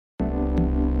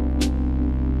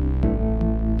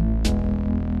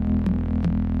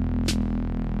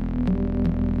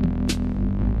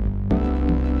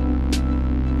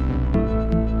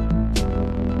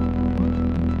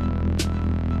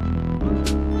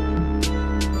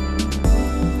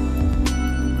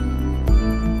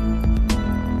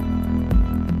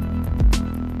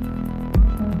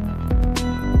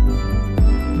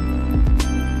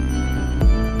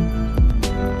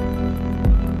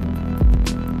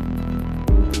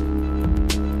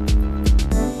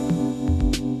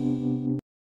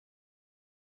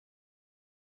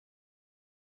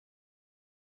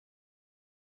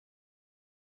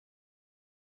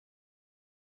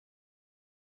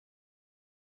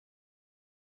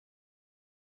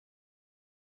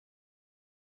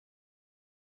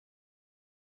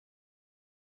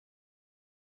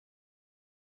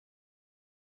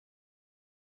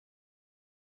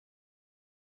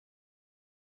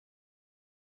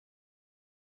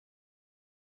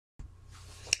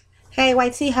Hey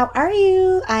YT, how are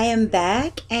you? I am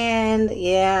back, and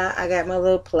yeah, I got my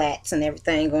little plaits and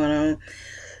everything going on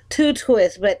to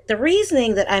twist. But the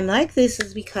reasoning that I'm like this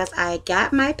is because I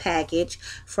got my package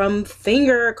from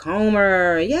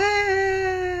Fingercomber.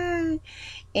 Yay!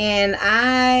 And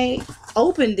I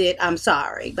opened it. I'm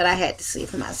sorry, but I had to see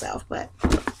for myself. But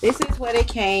this is what it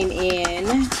came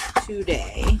in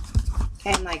today.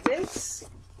 Came like this,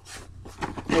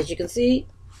 as you can see.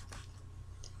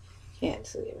 Can't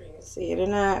see if you can see it or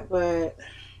not, but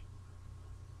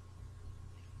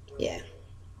yeah.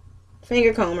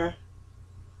 Fingercomber.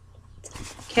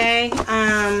 Okay,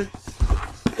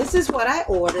 this is what I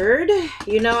ordered.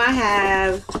 You know, I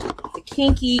have the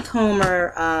kinky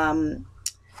comber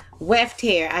weft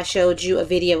hair. I showed you a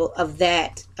video of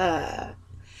that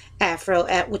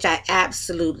afro, which I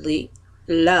absolutely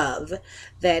love.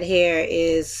 That hair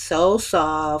is so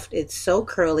soft, it's so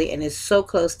curly, and it's so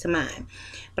close to mine.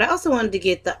 But I also wanted to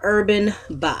get the urban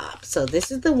bob, so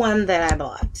this is the one that I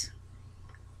bought.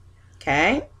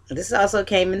 Okay, this also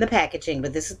came in the packaging,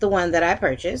 but this is the one that I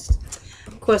purchased.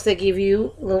 Of course, they give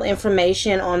you a little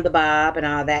information on the bob and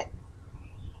all that.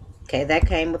 Okay, that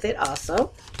came with it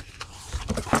also.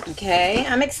 Okay,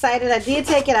 I'm excited. I did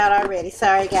take it out already.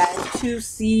 Sorry, guys, to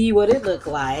see what it looked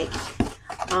like.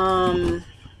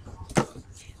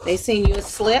 They send you a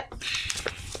slip.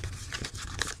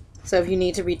 So if you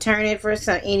need to return it for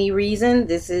any reason,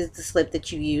 this is the slip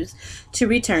that you use to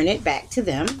return it back to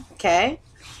them. Okay.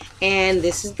 And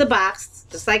this is the box,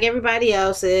 just like everybody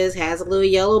else's. Has a little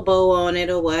yellow bow on it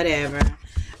or whatever.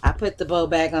 I put the bow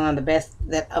back on the best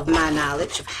of my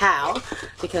knowledge of how,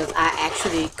 because I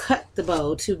actually cut the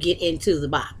bow to get into the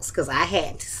box because I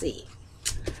had to see.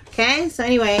 Okay, so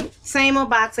anyway, same old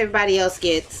box everybody else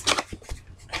gets.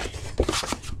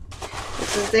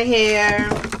 This is the hair,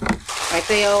 like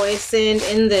they always send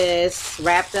in this,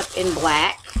 wrapped up in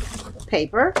black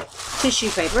paper, tissue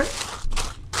paper.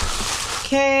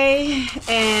 Okay,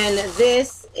 and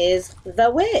this is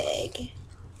the wig.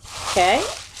 Okay,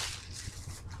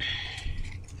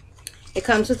 it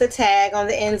comes with a tag on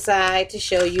the inside to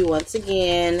show you once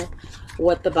again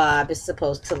what the bob is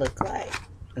supposed to look like.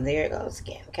 And there it goes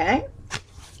again. Okay,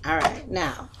 all right,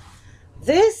 now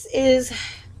this is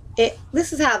it.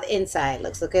 This is how the inside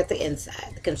looks. Look at the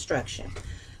inside, the construction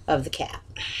of the cap.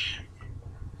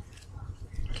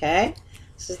 Okay,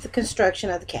 this is the construction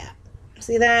of the cap.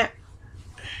 See that?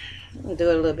 I'll do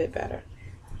it a little bit better.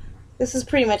 This is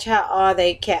pretty much how all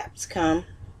they caps come,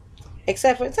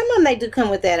 except for some of them. They do come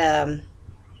with that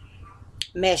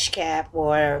mesh cap,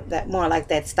 or that more like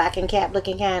that stocking cap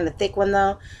looking kind, the thick one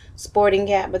though, sporting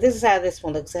cap. But this is how this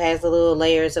one looks. It has the little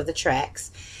layers of the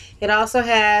tracks. It also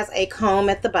has a comb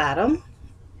at the bottom.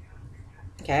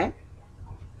 Okay,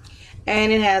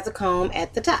 and it has a comb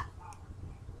at the top.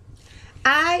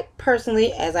 I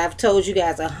personally, as I've told you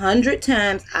guys 100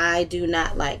 times, I do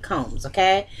not like combs.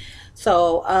 Okay,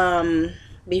 so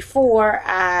before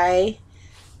I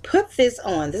put this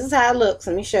on, this is how it looks.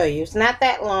 Let me show you. It's not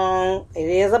that long. It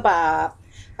is a bob.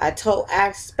 I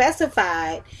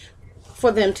specified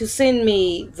for them to send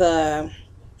me the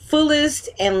fullest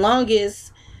and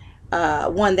longest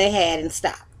one they had in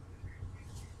stock.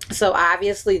 So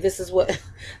obviously this is what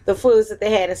the fullest that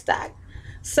they had in stock.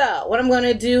 So what I'm going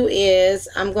to do is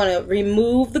I'm going to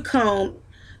remove the comb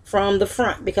from the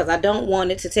front because I don't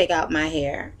want it to take out my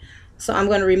hair. So I'm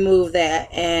going to remove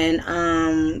that, and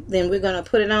then we're going to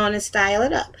put it on and style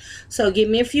it up. So give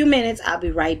me a few minutes. I'll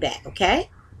be right back, okay?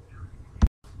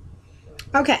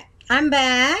 Okay, I'm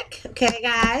back. Okay,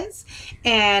 guys.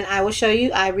 And I will show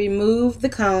you. I removed the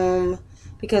comb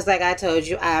because, like I told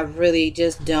you, I really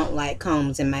just don't like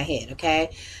combs in my head, okay?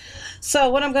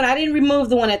 So what I didn't remove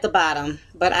the one at the bottom,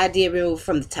 but I did remove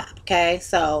from the top, okay?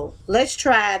 So let's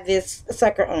try this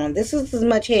sucker on. This is as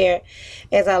much hair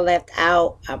as I left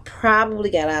out. I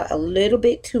probably got out a little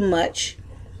bit too much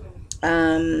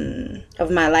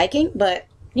of my liking, but,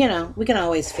 you know, we can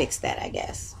always fix that, I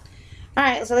guess. All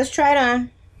right, so let's try it on.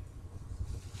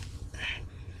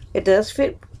 It does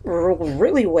fit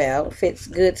really well. It fits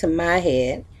good to my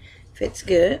head. Fits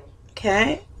good,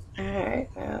 okay? Alright,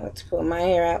 now let's pull my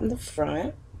hair out in the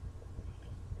front.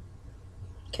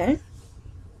 Okay.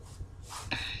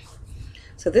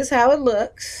 So this is how it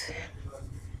looks.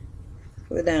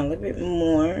 Pull it down a little bit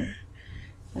more.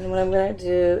 And what I'm going to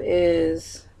do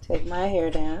is take my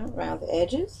hair down around the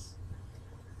edges.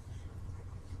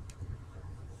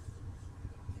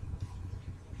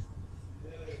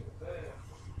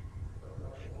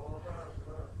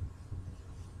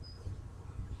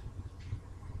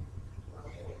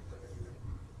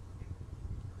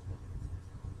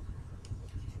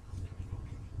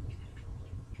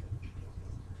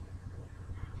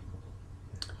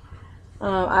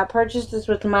 I purchased this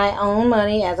with my own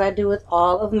money, as I do with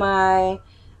all of my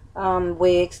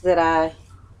wigs that I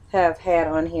have had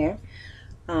on here.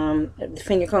 The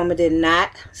Fingercomber did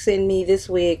not send me this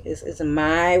wig. This is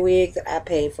my wig that I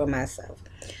paid for myself.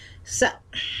 So,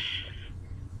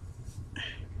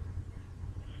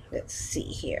 let's see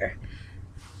here.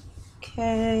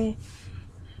 Okay.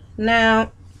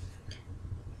 Now,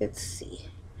 let's see.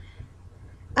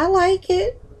 I like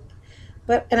it,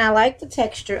 and I like the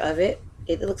texture of it.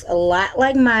 It looks a lot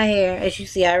like my hair. As you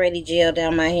see, I already gelled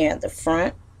down my hair at the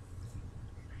front.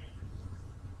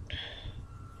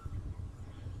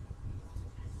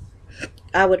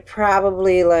 I would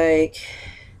probably like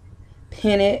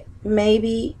pin it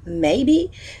maybe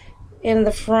in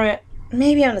the front,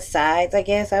 maybe on the sides, I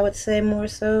guess I would say, more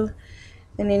so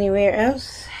than anywhere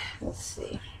else. Let's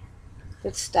see.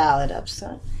 Let's style it up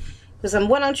some. Because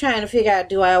what I'm trying to figure out,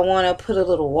 do I want to put a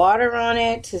little water on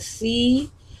it to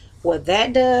see what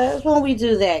that does? Why don't we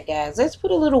do that, guys? Let's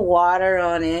put a little water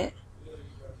on it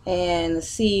and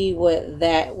see what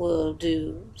that will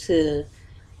do to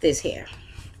this hair.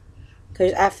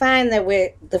 Because I find that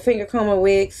with the Fingercomber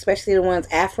wigs, especially the ones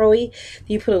afro-y, if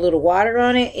you put a little water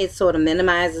on it, it sort of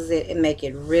minimizes it and make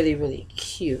it really, really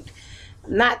cute.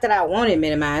 Not that I want it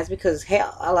minimized, because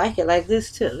hell, I like it like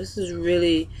this too. This is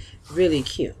really, really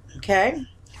cute. Okay?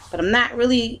 But I'm not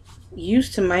really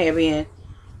used to my hair being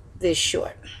this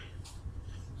short,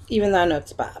 even though I know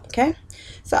it's bob. Okay?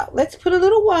 So let's put a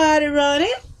little water on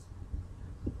it.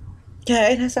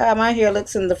 Okay, that's how my hair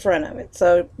looks in the front of it.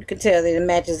 So you can tell that it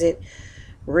matches it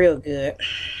real good.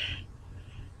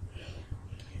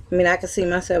 I mean, I can see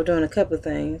myself doing a couple of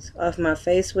things off my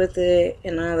face with it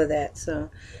and all of that.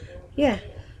 So, yeah,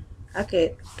 I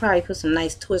could probably put some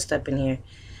nice twist up in here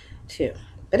too.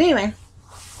 But anyway,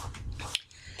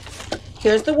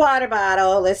 here's the water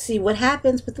bottle. Let's see what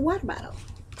happens with the water bottle.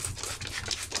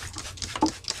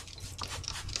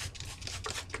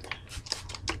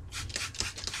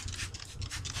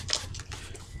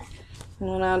 And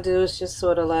what I'll do is just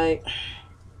sort of like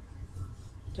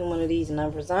do one of these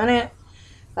numbers on it,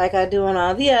 like I do on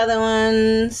all the other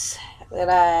ones that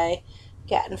I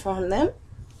gotten from them.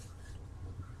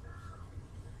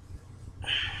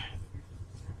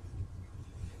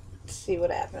 Let's see what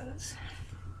happens.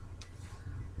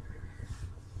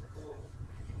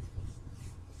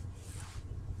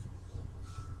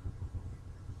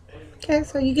 Okay,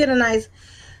 so you get a nice,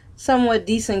 somewhat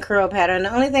decent curl pattern.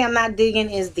 The only thing I'm not digging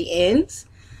is the ends.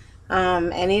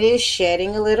 And it is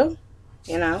shedding a little,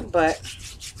 you know, but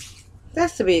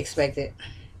that's to be expected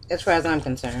as far as I'm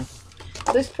concerned.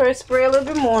 Let's first spray a little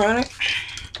bit more on it.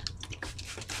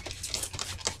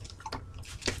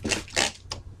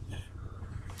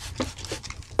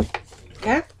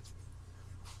 Okay.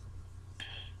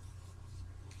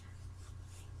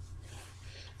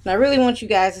 And I really want you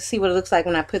guys to see what it looks like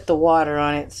when I put the water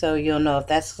on it, so you'll know if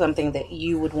that's something that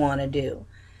you would want to do.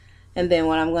 And then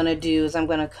what I'm going to do is I'm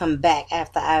going to come back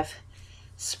after I've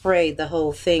sprayed the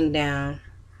whole thing down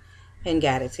and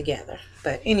got it together.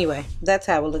 But anyway, that's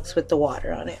how it looks with the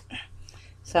water on it.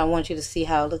 So I want you to see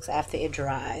how it looks after it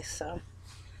dries. So,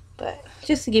 but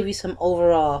just to give you some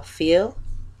overall feel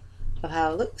of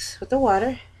how it looks with the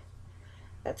water,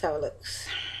 that's how it looks,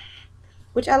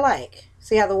 which I like.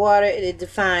 See how the water, it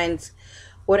defines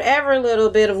whatever little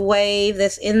bit of wave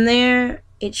that's in there.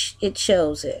 It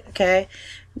shows it. Okay,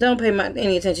 don't pay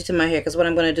any attention to my hair, because what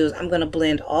I'm going to do is I'm going to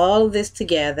blend all of this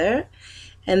together,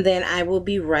 and then I will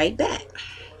be right back.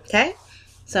 Okay,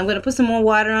 so I'm going to put some more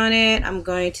water on it. I'm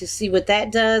going to see what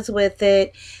that does with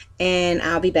it, and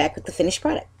I'll be back with the finished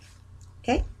product.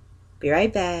 Okay, be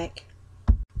right back.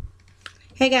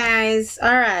 Hey guys,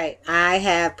 alright, I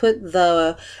have put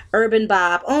the Urban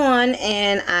Bob on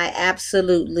and I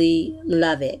absolutely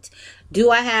love it.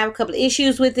 Do I have a couple of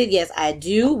issues with it? Yes, I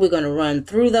do. We're going to run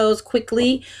through those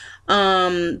quickly.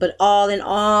 But all in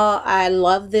all, I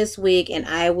love this wig, and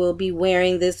I will be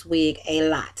wearing this wig a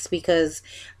lot because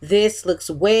this looks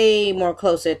way more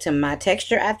closer to my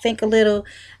texture, I think, a little,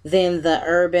 than the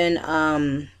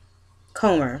Urban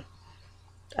Comber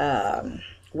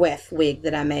weft wig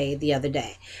that I made the other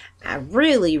day. I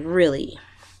really, really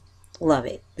love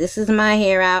it. This is my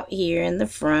hair out here in the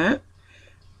front.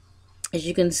 As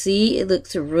you can see, it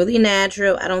looks really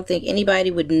natural. I don't think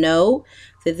anybody would know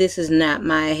that this is not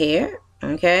my hair.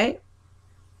 Okay.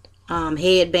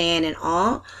 Headband and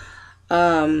all.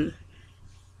 Let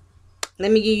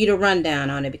me give you the rundown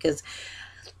on it, because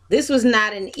this was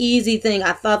not an easy thing.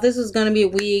 I thought this was going to be a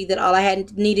wig that all I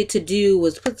had needed to do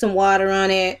was put some water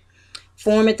on it,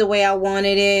 form it the way I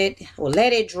wanted it, or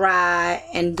let it dry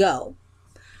and go.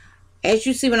 As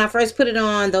you see, when I first put it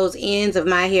on, those ends of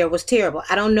my hair was terrible.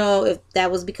 I don't know if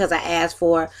that was because I asked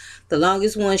for the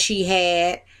longest one she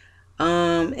had,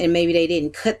 and maybe they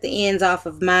didn't cut the ends off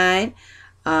of mine.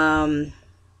 I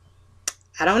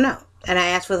don't know. And I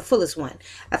asked for the fullest one.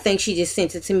 I think she just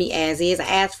sent it to me as is. I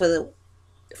asked for the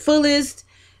fullest,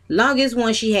 longest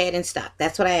one she had in stock.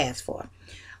 That's what I asked for.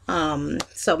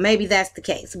 So maybe that's the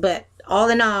case. But all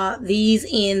in all, these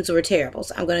ends were terrible.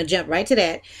 So I'm going to jump right to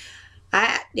that.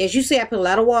 As you see, I put a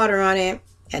lot of water on it,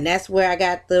 and that's where I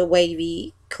got the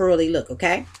wavy, curly look,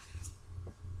 okay?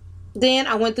 Then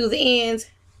I went through the ends,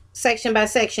 section by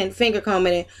section, finger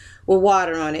combing it with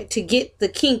water on it to get the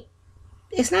kink.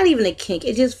 It's not even a kink.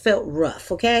 It just felt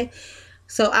rough, okay?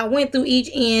 So I went through each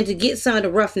end to get some of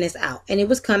the roughness out, and it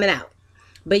was coming out.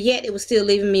 But yet, it was still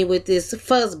leaving me with this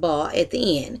fuzz ball at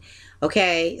the end,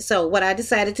 okay? So what I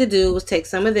decided to do was take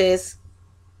some of this,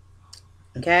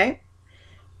 okay?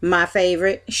 My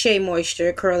favorite, Shea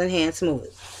Moisture Curl Enhanced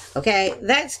Smooth. Okay,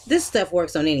 this stuff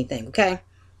works on anything. Okay,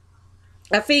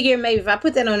 I figured maybe if I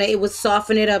put that on it, it would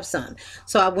soften it up some.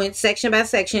 So I went section by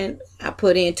section. I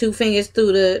put in 2 fingers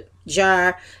through the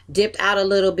jar, dipped out a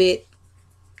little bit,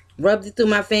 rubbed it through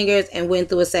my fingers, and went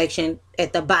through a section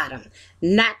at the bottom.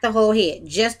 Not the whole head,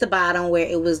 just the bottom where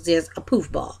it was just a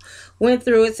poof ball. Went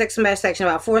through it section by section,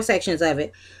 about 4 sections of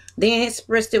it. Then it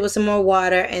spritzed it with some more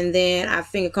water, and then I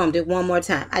finger combed it one more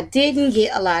time. I didn't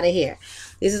get a lot of hair.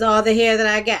 This is all the hair that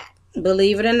I got.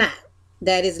 Believe it or not,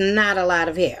 that is not a lot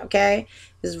of hair, okay?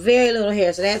 It's very little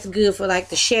hair, so that's good for like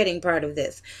the shedding part of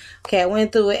this. Okay, I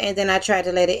went through it, and then I tried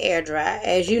to let it air dry.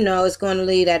 As you know, it's going to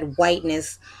leave that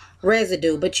whiteness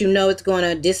residue, but you know it's going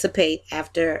to dissipate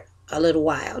after a little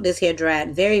while. This hair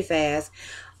dried very fast.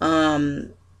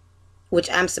 Which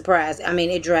I'm surprised. I mean,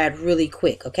 it dried really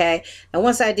quick, okay? And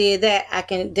once I did that, I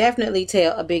can definitely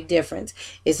tell a big difference.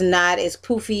 It's not as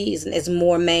poofy. It's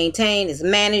more maintained. It's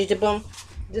manageable.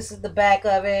 This is the back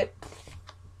of it.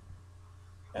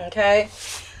 Okay?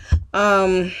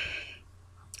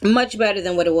 Much better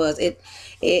than what it was.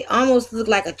 It almost looked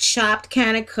like a chopped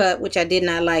kind of cut, which I did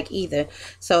not like either.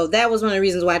 So that was one of the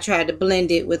reasons why I tried to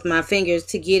blend it with my fingers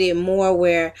to get it more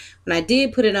where when I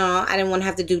did put it on, I didn't want to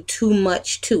have to do too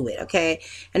much to it, okay?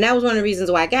 And that was one of the reasons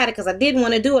why I got it, because I didn't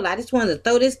want to do it. I just wanted to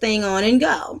throw this thing on and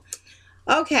go.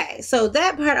 Okay, so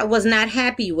that part I was not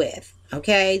happy with,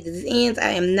 okay? The ends I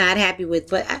am not happy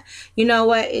with, but you know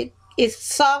what? It's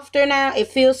softer now. It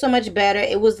feels so much better.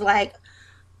 It was like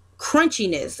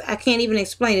crunchiness. I can't even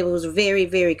explain it. It was very,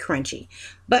 very crunchy.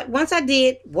 But once I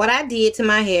did what I did to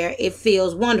my hair, it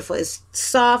feels wonderful. It's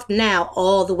soft now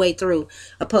all the way through,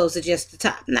 opposed to just the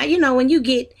top. Now, you know, when you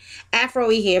get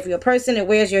afro-y hair, if you're a person that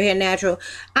wears your hair natural,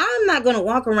 I'm not going to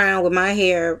walk around with my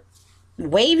hair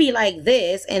wavy like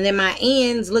this and then my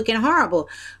ends looking horrible.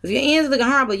 If your ends looking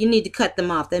horrible, you need to cut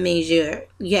them off. That means you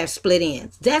have split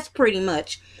ends. That's pretty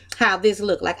much how this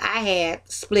looked. Like I had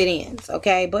split ends,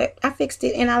 okay? But I fixed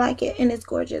it and I like it and it's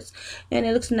gorgeous and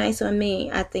it looks nice on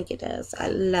me. I think it does. I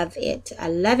love it. I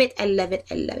love it. I love it.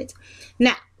 I love it.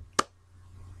 Now,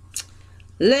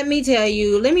 let me tell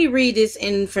you, let me read this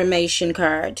information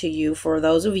card to you for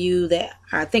those of you that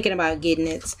are thinking about getting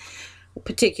this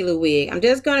particular wig. I'm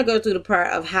just going to go through the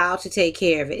part of how to take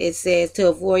care of it. It says to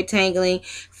avoid tangling,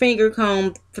 finger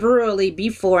comb thoroughly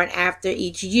before and after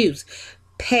each use.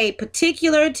 Pay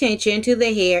particular attention to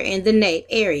the hair in the nape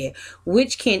area,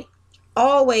 which can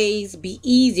always be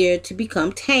easier to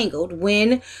become tangled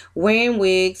when wearing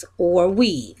wigs or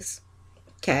weaves.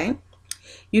 Okay.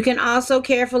 You can also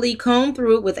carefully comb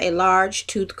through it with a large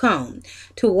tooth comb.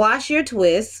 To wash your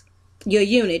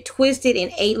unit, twist it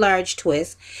in 8 large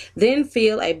twists. Then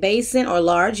fill a basin or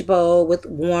large bowl with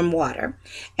warm water.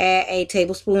 Add a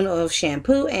tablespoon of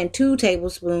shampoo and 2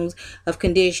 tablespoons of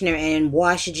conditioner and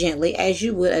wash gently as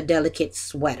you would a delicate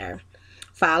sweater.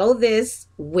 Follow this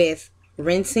with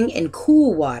rinsing in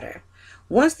cool water.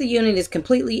 Once the unit is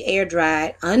completely air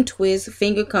dried, untwist,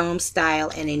 finger comb,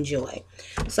 style, and enjoy.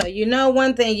 So you know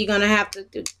one thing you're going to have to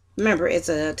do. Remember, it's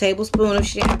a tablespoon of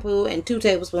shampoo and 2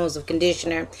 tablespoons of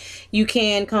conditioner. You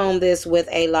can comb this with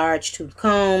a large tooth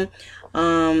comb.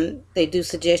 They do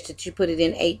suggest that you put it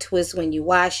in 8 twists when you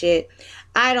wash it.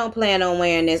 I don't plan on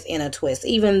wearing this in a twist,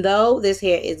 even though this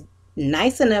hair is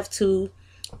nice enough to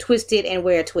twist it and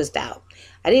wear a twist out.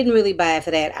 I didn't really buy it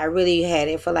for that. I really had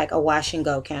it for like a wash and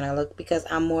go kind of look because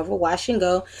I'm more of a wash and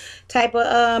go type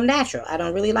of natural. I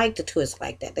don't really like to twist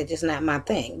like that. That's just not my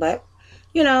thing. But,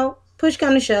 you know, push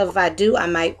come to shove, if I do, I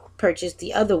might purchase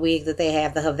the other wig that they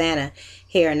have, the Havana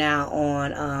hair now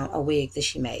on a wig that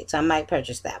she made. So I might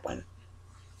purchase that one.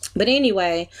 But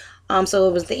anyway, so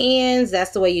it was the ends.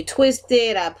 That's the way you twist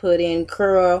it. I put in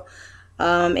curl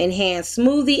enhanced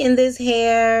smoothie in this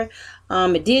hair.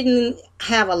 It didn't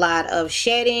have a lot of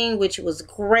shedding, which was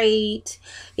great.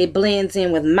 It blends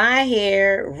in with my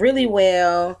hair really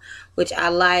well, which I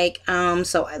like.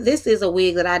 So this is a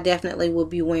wig that I definitely will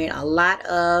be wearing a lot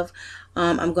of.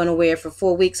 I'm going to wear it for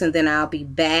 4 weeks, and then I'll be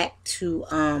back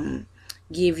to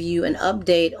give you an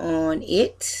update on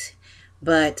it.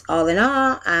 But all in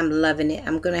all, I'm loving it.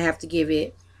 I'm going to have to give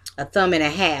it a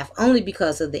 1.5 thumbs, only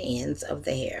because of the ends of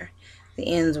the hair.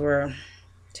 The ends were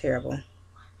terrible.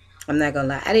 I'm not gonna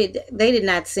lie. They did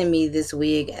not send me this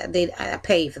wig. I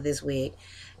paid for this wig,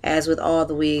 as with all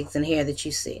the wigs and hair that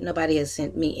you see. Nobody has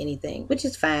sent me anything, which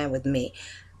is fine with me.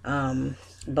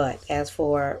 But as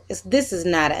for this is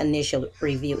not an initial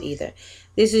review either.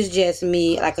 This is just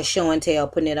me, like a show and tell,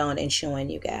 putting it on and showing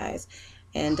you guys.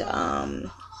 And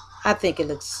I think it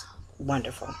looks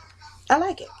wonderful. I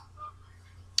like it.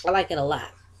 I like it a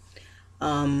lot.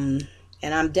 And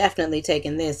I'm definitely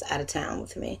taking this out of town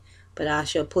with me. But I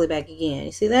shall pull it back again.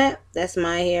 You see that? That's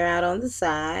my hair out on the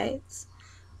sides.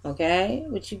 Okay?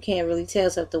 Which you can't really tell,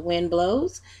 so if the wind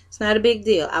blows, it's not a big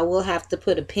deal. I will have to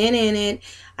put a pin in it.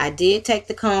 I did take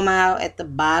the comb out at the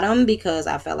bottom because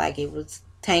I felt like it was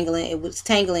tangling. It was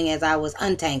tangling as I was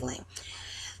untangling.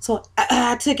 So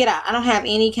I took it out. I don't have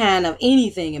any kind of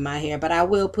anything in my hair, but I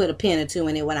will put a pin or two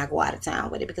in it when I go out of town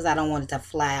with it because I don't want it to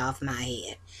fly off my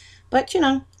head. But, you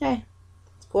know, hey,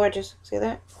 it's gorgeous. See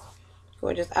that?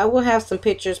 Gorgeous. I will have some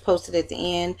pictures posted at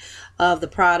the end of the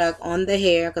product on the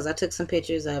hair because I took some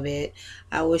pictures of it.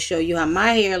 I will show you how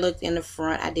my hair looked in the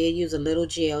front. I did use a little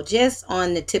gel just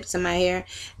on the tips of my hair,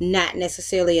 not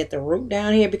necessarily at the root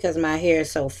down here because my hair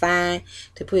is so fine.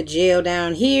 To put gel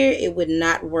down here, it would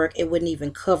not work. It wouldn't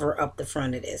even cover up the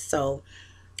front of this. So,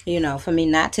 you know, for me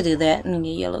not to do that, and get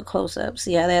you a little close up.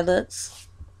 See how that looks?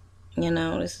 You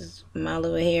know, this is my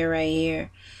little hair right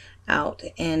here out,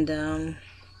 and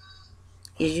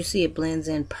as you see, it blends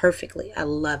in perfectly. I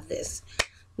love this.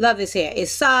 Love this hair.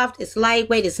 It's soft. It's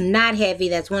lightweight. It's not heavy.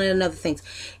 That's one of the other things.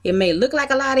 It may look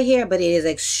like a lot of hair, but it is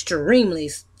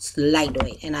extremely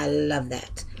lightweight. And I love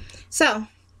that. So,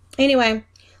 anyway,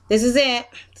 this is it.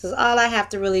 This is all I have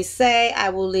to really say. I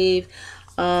will leave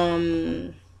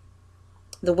the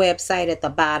website at the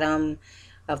bottom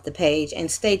of the page. And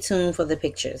stay tuned for the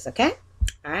pictures, okay?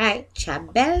 All right. Ciao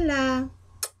bella.